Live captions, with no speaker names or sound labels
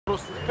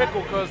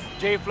fickle because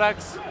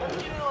JFlex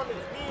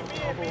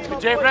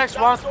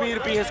wants me to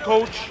be his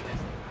coach.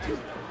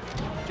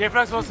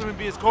 JFlex wants me to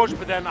be his coach,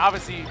 but then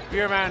obviously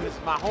Beerman is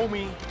my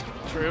homie.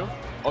 True.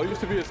 Oh, you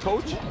used to be his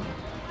coach?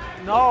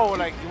 No,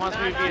 like he wants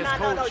me to be his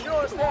coach. No, you don't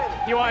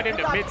understand. He wanted him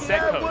to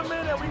mid-set coach.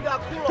 Women and we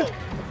got Kulo.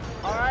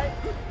 All right?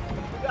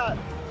 We got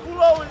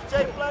Kulo is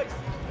JFlex.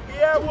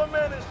 Pierre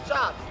Woman is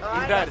Chops. All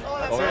right? That's all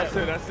Oh, that's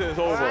it. That's it. It's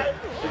over. Right?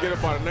 Forget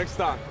about it. Next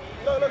stock.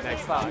 Look,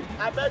 Next see, time.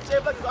 I bet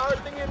JFlex is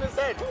already thinking in his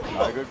head.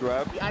 All right, good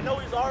grab. I know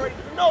he's already.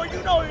 You know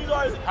he's already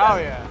thinking Oh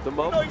that. yeah. The You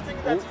mum. know he's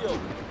thinking that to you.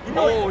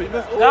 Oh, he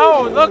missed.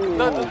 No, look.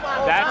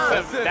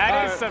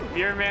 That is some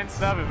Beerman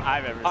stuff if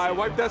I've ever seen. All right,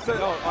 wipe that.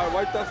 All right,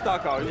 wipe that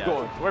stock out. He's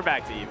going. We're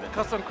back to even.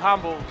 Custom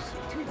combos.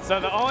 So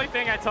the only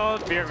thing I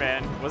told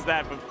Beerman was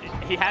that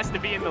he has to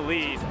be in the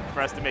lead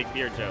for us to make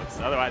beer jokes.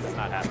 Otherwise, it's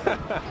not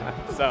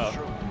happening. So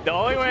the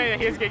only way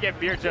he's gonna get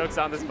beer jokes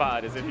on this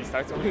pod is if he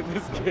starts winning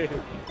this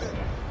game.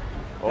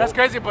 That's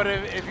crazy, but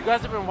if you guys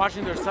have been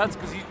watching their sets,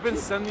 because he's been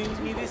sending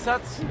me these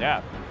sets,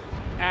 Yeah.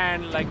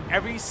 and like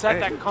every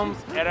set that comes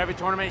at every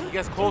tournament, he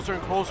gets closer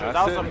and closer.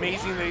 That was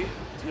amazing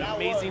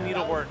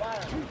needlework.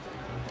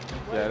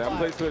 Yeah, that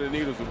placement of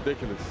needles was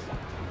ridiculous.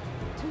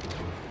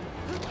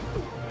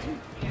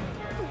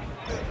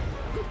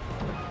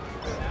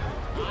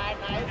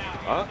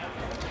 Huh?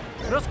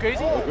 You know what's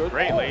crazy?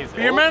 Great laser.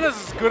 Beerman is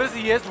as good as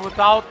he is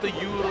without the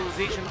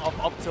utilization of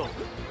up tilt.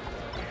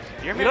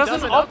 Beerman He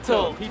doesn't up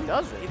tilt. He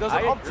doesn't. He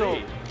doesn't up tilt.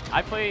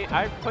 I played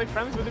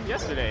friends with him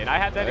yesterday, and I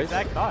had that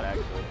exact thought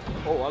actually.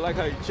 Oh, I like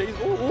how he chased.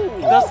 Ooh.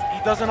 He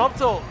doesn't up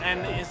tilt,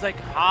 and it's like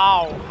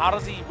how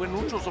does he win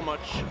neutral so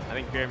much? I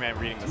think Beerman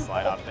reading the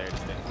slide off there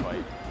just didn't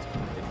quite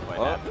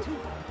happen.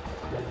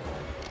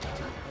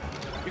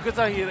 You could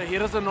tell he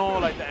doesn't know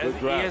like the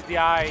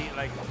ASDI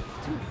like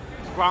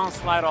ground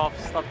slide off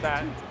stuff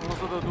that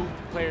most of the new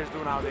players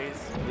do nowadays.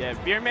 Yeah,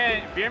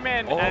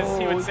 Beerman, as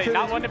he would say,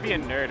 not one to be a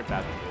nerd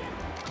about the game.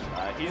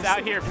 He's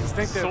out here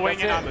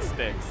swinging on the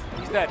sticks.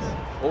 He's dead.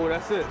 Oh,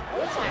 that's it.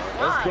 Let's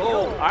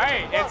go. All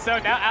right, and so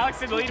now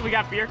Alex in the lead. We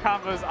got beer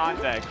combos on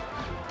deck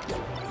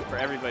for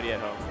everybody at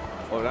home.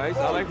 Oh, nice.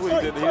 I like what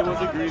he did. He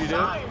wasn't greedy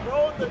there.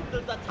 Bro,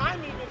 the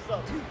timing mix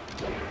up.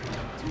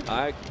 All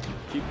right,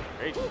 keep.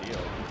 Great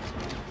shield.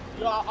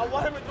 Yo, I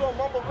want him to do a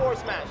mumble forward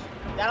smash.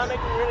 That'll make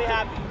me really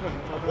happy.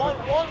 One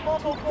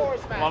mumble forward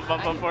smash. One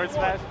bump forward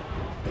smash.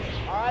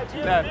 All right,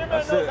 Beerman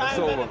That's knows it. I It's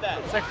invented over. that.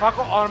 It's like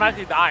Falco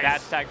automatically dies.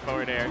 Dash tag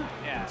forward air.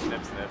 Yeah,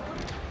 snip.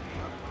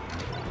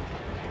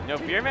 No,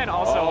 Beerman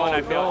also won,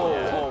 I feel. No.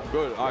 Yeah. Oh,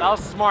 good. All right. That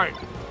was smart.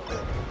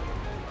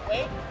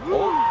 Wait.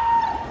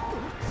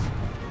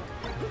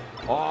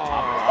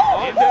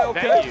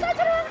 Okay.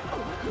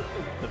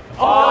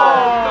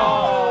 Oh,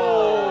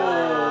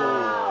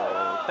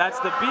 no! That's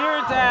the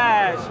beer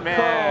dash,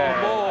 man.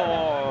 Come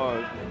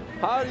on.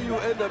 How do you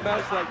end a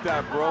match like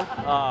that, bro?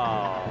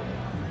 Oh.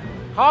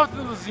 How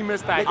often does he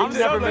miss that? I'm He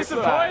so never misses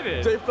that.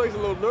 disappointed. Jay Flex a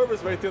little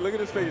nervous right there. Look at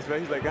his face, man.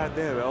 He's like, God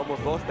damn it, I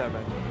almost lost that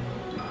match.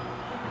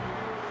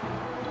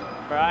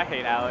 Bro, I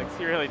hate Alex.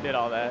 He really did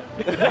all that.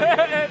 And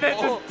then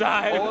just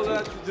died. All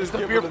that to just the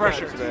give peer him the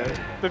pressure. match, man.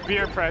 The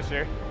beer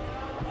pressure.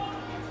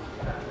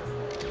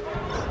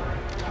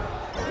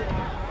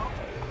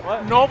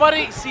 What?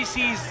 Nobody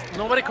CCs,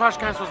 nobody crush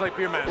cancels like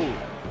Beerman.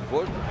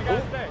 What?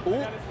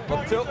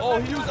 Up tilt. Oh,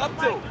 he used up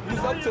tilt. He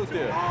used up tilt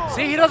there.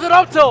 See, he doesn't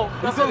up tilt.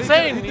 That's what I'm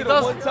saying. He He did it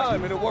does. one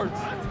time and it worked.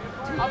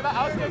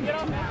 I was going to get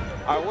on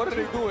that. All right, what are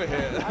they doing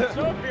here?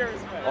 No beer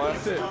is bad. Oh,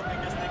 that's it. I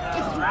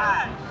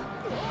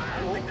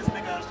think this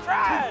nigga is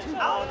trash. I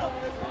don't know.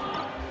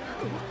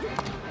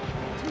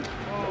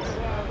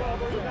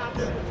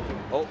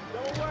 Oh.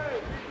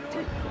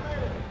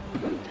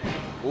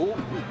 Oh.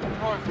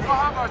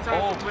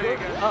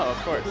 Oh, of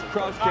course.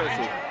 Cross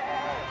cancel.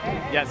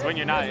 Yes, when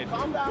you're not,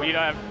 when you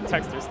don't have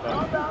texture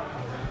stuff.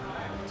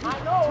 I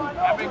know.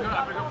 I've been good for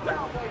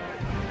that.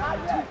 Not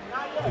yet.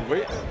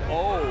 Wait.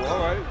 Oh, all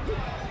right.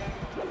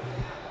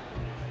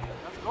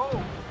 Let's go.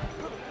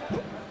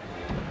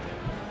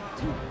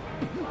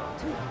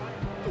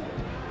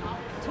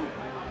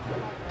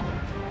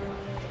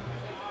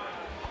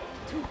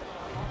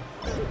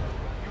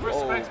 He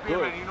respects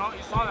Beerman. You know,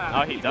 you saw that.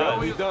 Oh, he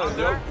does. He does.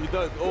 Yep, he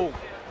does. Oh.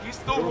 He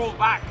still rolled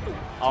back.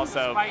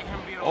 Also, Despite him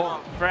being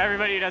alone. for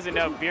everybody who doesn't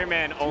know,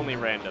 Beerman only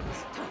randoms.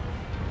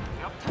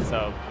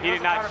 So he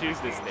did not choose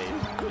this stage.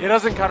 He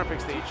doesn't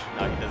counterpick stage.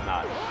 No, he does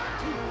not.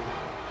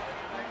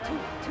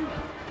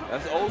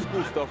 That's old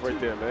school stuff right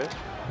there, man.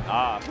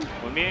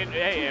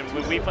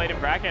 When we played in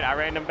bracket, I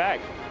ran him back.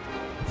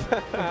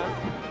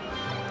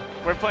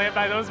 We're playing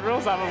by those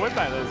rules. I'm gonna win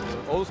by those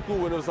rules. Old school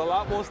when there was a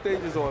lot more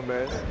stages on,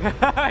 man.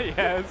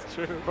 Yeah, it's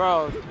true.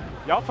 Bro,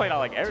 y'all played on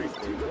like every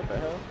stage. What the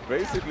hell?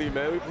 Basically,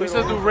 man. we played used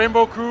to on do all-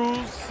 Rainbow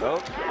Cruise,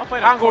 Yup. I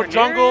played on Congo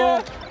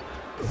Jungle,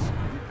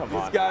 Come These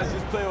on. guys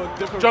just play on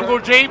different Jungle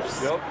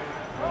Japes, Yep.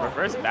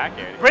 Reverse back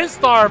air.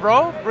 Brinstar,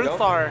 bro. Yup.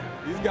 Brinstar.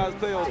 These guys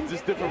play on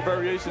just different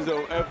variations of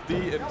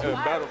FD and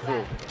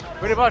Battlefield.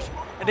 Pretty much.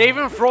 And they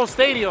even throw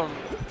Stadium.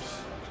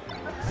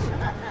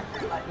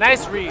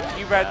 Nice read.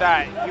 He read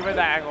that. He read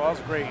that angle. That was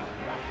great.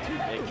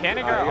 Yeah,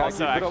 Kanegger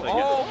also actually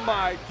Oh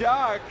my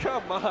God,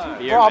 come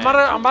on. Bro,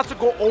 I'm about to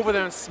go over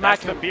there and smack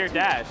That's him. the beer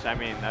dash. I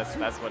mean, that's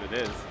what it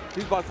is.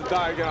 He's about to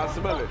die again, I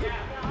smell it.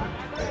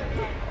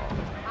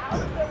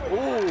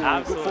 Ooh,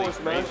 Absolutely good force,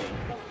 man. crazy.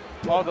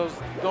 Oh,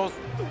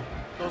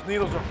 those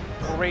needles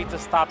are great to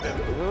stop him.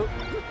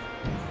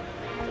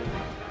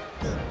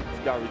 He's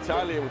got to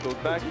retaliate with those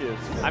back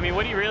hits. I mean,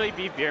 would he really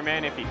beat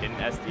Beerman if he didn't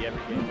SD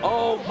every game?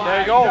 Oh my There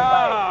you go.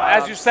 God.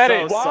 As you said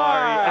so it.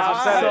 sorry. As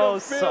you said I'm it.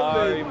 so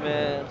sorry,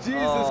 man.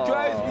 Jesus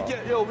Christ,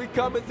 we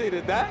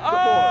commentated that? Come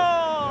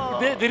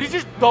Oh. Did he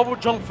just double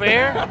jump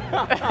fair?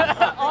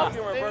 Chops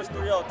can reverse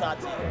 3-0,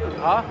 Tati.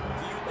 Huh?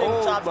 Do you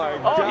think Oh Chops my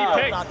can God. Oh, reverse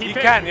he picked. Tati? He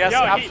can, yes, Yo,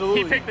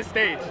 absolutely. He picked the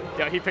stage.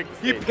 Yo, he picked the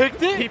He stage.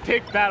 picked it? He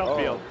picked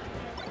Battlefield.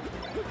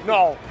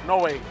 No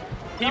way.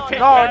 He picked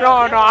No,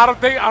 I don't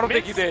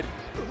think he did.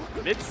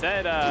 Mid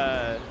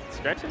said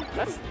stretching.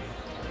 That's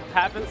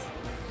happens.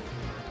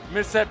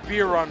 Mid set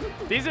beer run.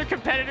 These are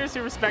competitors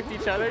who respect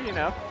each other. You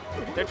know,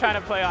 they're trying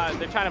to play on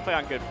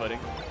good footing.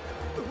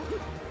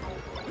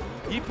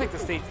 He picked the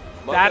stage.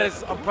 That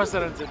is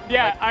unprecedented.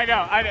 Yeah, I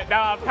know.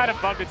 Now I'm kind of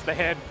bummed. It's the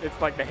hand. It's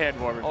like the hand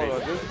warmer. Oh,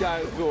 basically. this guy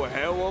is doing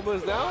hand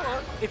warmers now?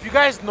 Huh? If you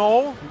guys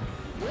know,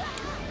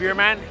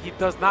 Beerman, he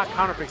does not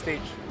counter pick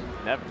stage.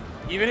 Never.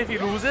 Even if he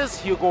loses,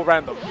 he'll go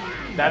random.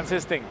 That's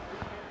his thing.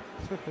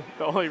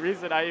 The only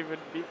reason I even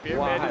beat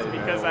Beerman is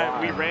because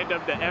we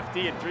randomed the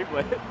FD and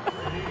Dreamlet.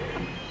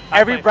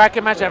 Every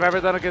bracket match I've ever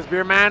done against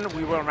Beerman,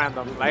 we went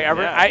random. Like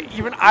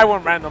I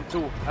went random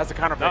too as a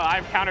counter pick. No,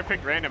 I've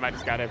counterpicked random. I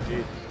just got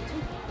FD.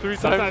 3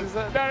 times?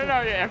 No,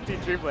 yeah,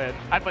 FD Dreamland.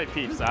 I played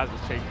Peach, so I was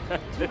just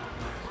checking.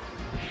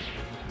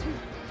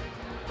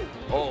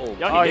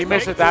 Oh, he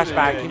missed a dash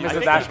back. He missed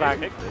a dash back.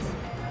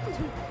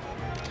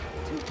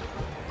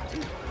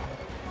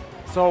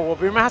 So what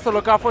Beerman has to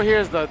look out for here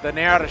is the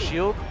nair out of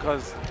shield,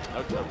 because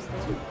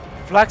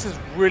Flex is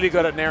really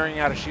good at nairing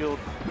out of shield.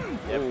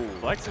 Yeah,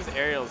 Flex's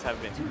aerials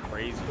have been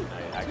crazy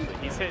tonight, actually.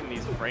 He's hitting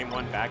these frame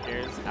 1 back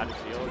airs out of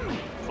shield,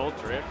 full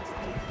drift.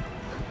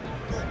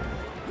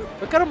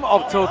 Look at him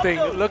up tilting.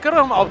 Look at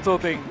him up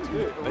tilting.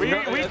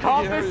 We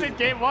called this in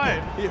game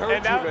 1. He hurt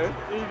you, man.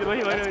 He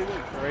literally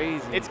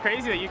Crazy. It's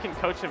crazy that you can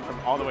coach him from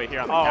all the way here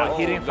on the Oh, couch.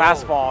 he didn't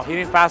fastball. He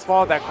didn't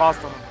fastball. That cost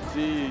him.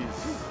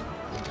 Jeez.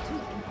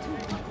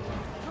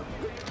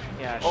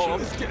 Yeah, Oh,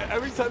 I'm scared.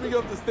 Every time he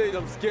goes up the stage,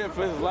 I'm scared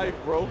for his life,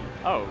 bro.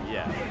 Oh,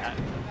 yeah.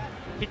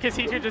 Because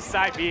he could just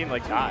side B and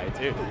like die,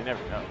 too. You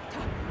never know.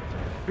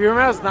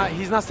 Beerman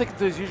he's not sticking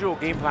to his usual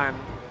game plan.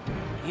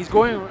 He's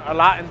going a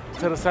lot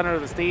into the center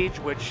of the stage,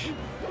 which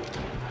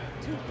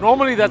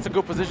normally that's a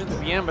good position to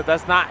be in, but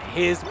that's not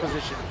his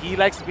position. He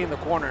likes to be in the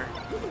corner.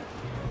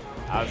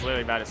 I was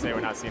literally about to say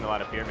we're not seeing a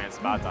lot of Beerman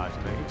spot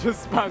dodging. He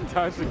just spot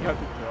dodging got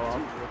the kill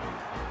off.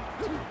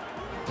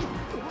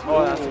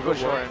 Oh, that's a good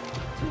short.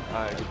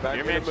 All right, get back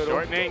in the Beerman middle.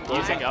 shortening,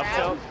 using up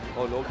tilt.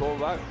 Oh, no, going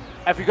back.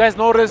 If you guys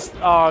noticed,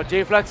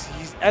 JFlex,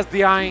 he's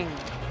SDIing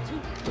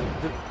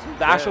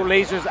the actual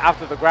lasers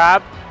after the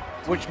grab,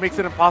 which makes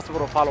it impossible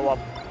to follow up.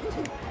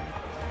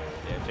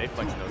 Yeah,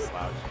 JFlex no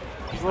slouch.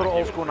 It's a little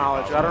old school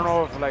knowledge. I don't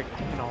know if, like,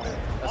 you know,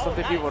 that's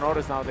something people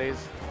notice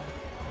nowadays.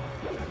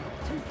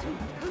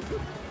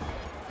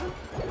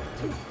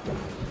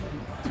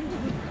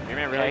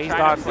 Beerman really he's trying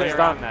done. to play He's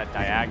around done. that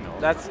diagonal.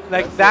 That's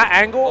like that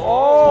angle.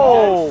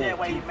 Oh! Shit,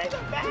 wait, you made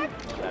it back?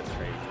 That's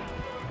crazy.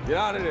 Get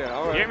out of there.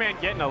 All right. Beerman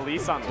getting a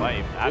lease on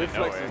life out of JFlex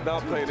nowhere. is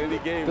not playing any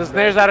games. This man.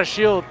 nair's out of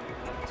shield.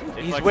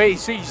 He's JFlex- waiting.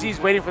 You see, he's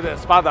waiting for the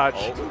spot dodge.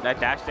 Oh, that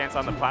dash dance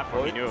on the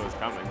platform, he knew it was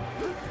coming.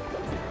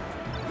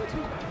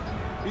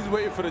 He's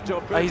waiting for the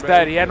jump in, He's man.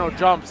 dead. He had no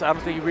jumps. I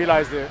don't think he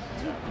realized it.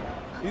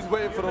 He's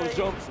waiting for those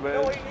jumps, You know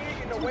man. what you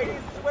need in the waiting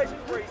situation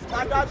where he's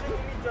spot dodging? You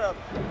need to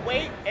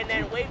wait and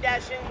then wave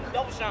dash in,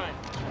 double shine.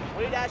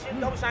 Wave dash in,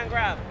 double shine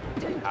grab.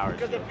 Howard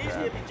Because if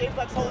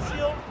JFlex holds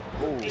shield,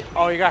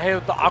 Oh, he got hit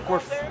with the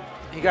awkward.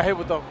 He got hit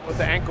with the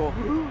ankle.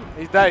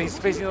 He's dead. He's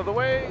facing the other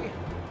way.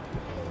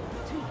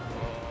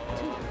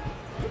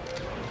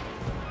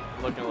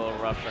 Looking a little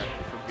rough for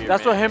Beerman.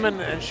 That's what him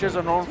and Shiz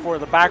are known for.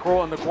 The back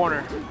roll in the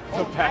corner.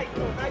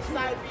 nice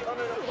side beat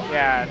under the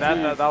Yeah,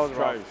 that was rough.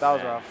 Christ. That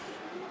was rough.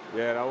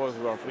 Yeah, that was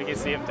rough. We man.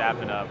 can see him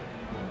tapping up.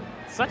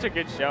 Such a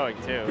good showing,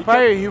 too.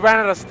 He ran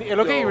out of steam.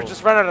 Look at you,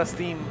 just ran out of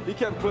steam. He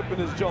kept clipping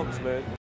his jumps, man.